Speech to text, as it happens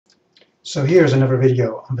So here's another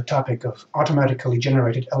video on the topic of automatically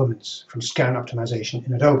generated elements from scan optimization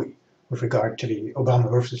in Adobe with regard to the Obama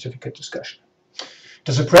birth certificate discussion.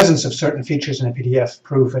 Does the presence of certain features in a PDF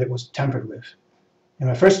prove that it was tampered with? In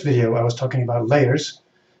my first video I was talking about layers.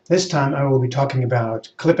 This time I will be talking about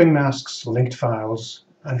clipping masks, linked files,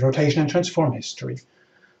 and rotation and transform history.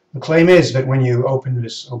 The claim is that when you open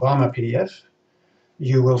this Obama PDF,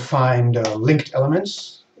 you will find linked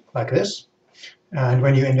elements like this. And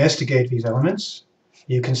when you investigate these elements,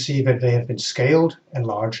 you can see that they have been scaled,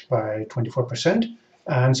 enlarged by 24%,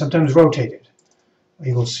 and sometimes rotated.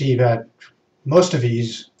 You will see that most of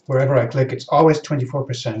these, wherever I click, it's always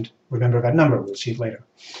 24%. Remember that number, we'll see it later.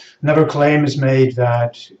 Another claim is made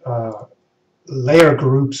that layer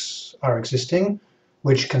groups are existing,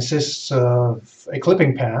 which consists of a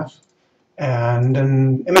clipping path and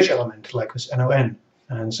an image element like this NON.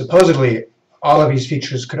 And supposedly all of these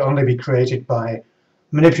features could only be created by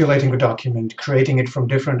manipulating the document, creating it from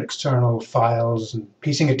different external files and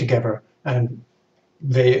piecing it together, and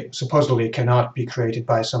they supposedly cannot be created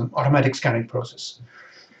by some automatic scanning process.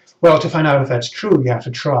 Well, to find out if that's true, you have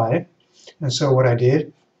to try. And so what I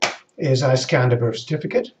did is I scanned a birth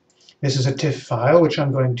certificate. This is a TIFF file, which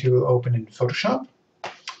I'm going to open in Photoshop.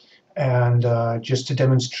 And just to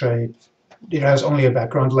demonstrate, it has only a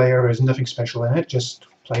background layer, there's nothing special in it, just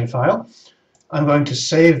plain file. I'm going to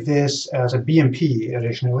save this as a BMP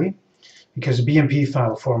additionally, because BMP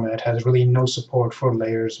file format has really no support for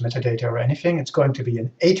layers, metadata, or anything. It's going to be an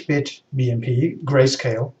 8-bit BMP,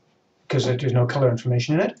 grayscale, because there's no color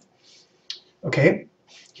information in it. Okay,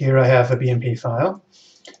 here I have a BMP file.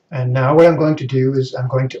 And now what I'm going to do is I'm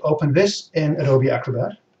going to open this in Adobe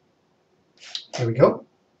Acrobat. Here we go.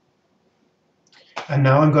 And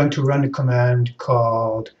now I'm going to run a command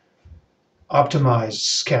called optimize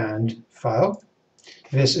scanned file.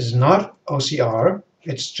 This is not OCR,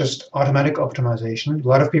 it's just automatic optimization. A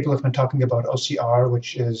lot of people have been talking about OCR,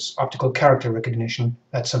 which is optical character recognition.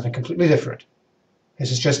 That's something completely different.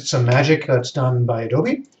 This is just some magic that's done by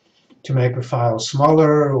Adobe to make the file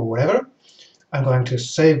smaller or whatever. I'm going to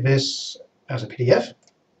save this as a PDF.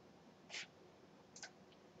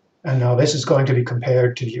 And now this is going to be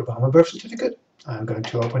compared to the Obama birth certificate. I'm going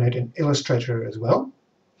to open it in Illustrator as well.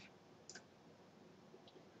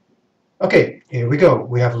 Okay, here we go.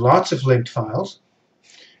 We have lots of linked files.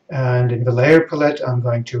 And in the layer palette, I'm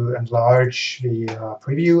going to enlarge the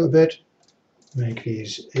preview a bit, make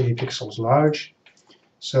these 80 pixels large.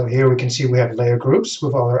 So here we can see we have layer groups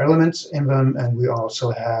with all our elements in them, and we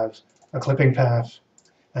also have a clipping path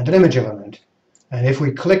and an image element. And if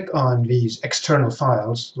we click on these external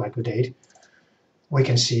files, like the date, we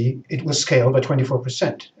can see it was scaled by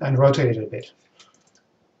 24% and rotated a bit.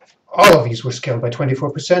 All of these were scaled by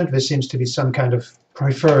 24%. This seems to be some kind of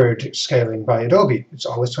preferred scaling by Adobe. It's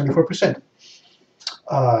always 24%.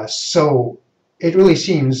 So it really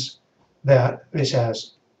seems that this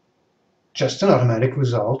has just an automatic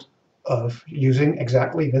result of using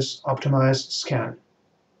exactly this optimized scan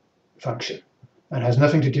function, and has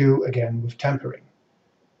nothing to do, again, with tampering.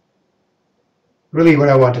 Really what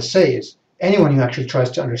I want to say is anyone who actually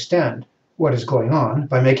tries to understand what is going on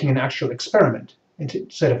by making an actual experiment,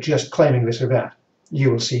 instead of just claiming this or that,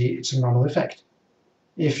 you will see it's a normal effect.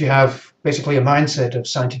 If you have basically a mindset of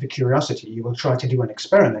scientific curiosity, you will try to do an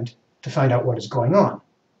experiment to find out what is going on.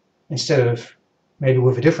 Instead of, maybe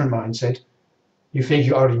with a different mindset, you think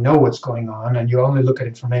you already know what's going on and you only look at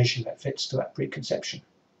information that fits to that preconception.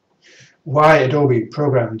 Why Adobe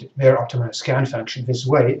programmed their optimized scan function this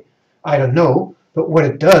way, I don't know, but what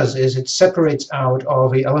it does is it separates out all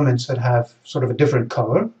the elements that have sort of a different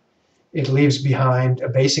color. It leaves behind a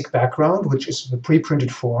basic background, which is the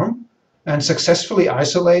pre-printed form, and successfully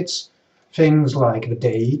isolates things like the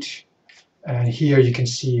date, and here you can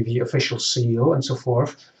see the official seal and so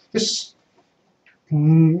forth. This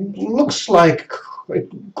looks like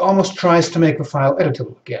it almost tries to make the file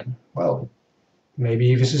editable again. Well,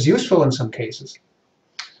 maybe this is useful in some cases,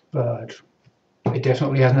 but it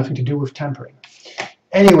definitely has nothing to do with tampering.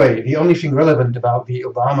 Anyway, the only thing relevant about the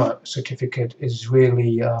Obama certificate is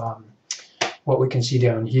really what we can see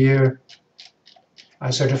down here.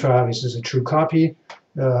 I certify this is a true copy.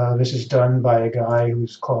 This is done by a guy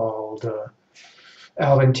who's called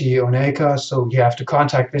Alvin T. Oneka, so you have to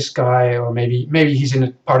contact this guy, or maybe he's in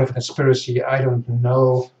a part of a conspiracy, I don't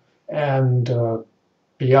know. And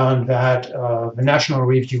beyond that, the National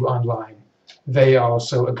Review Online, they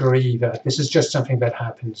also agree that this is just something that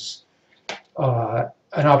happens.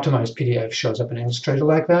 An optimized PDF shows up in Illustrator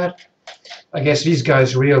like that. I guess these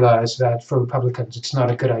guys realize that for Republicans it's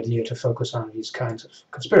not a good idea to focus on these kinds of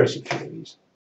conspiracy theories.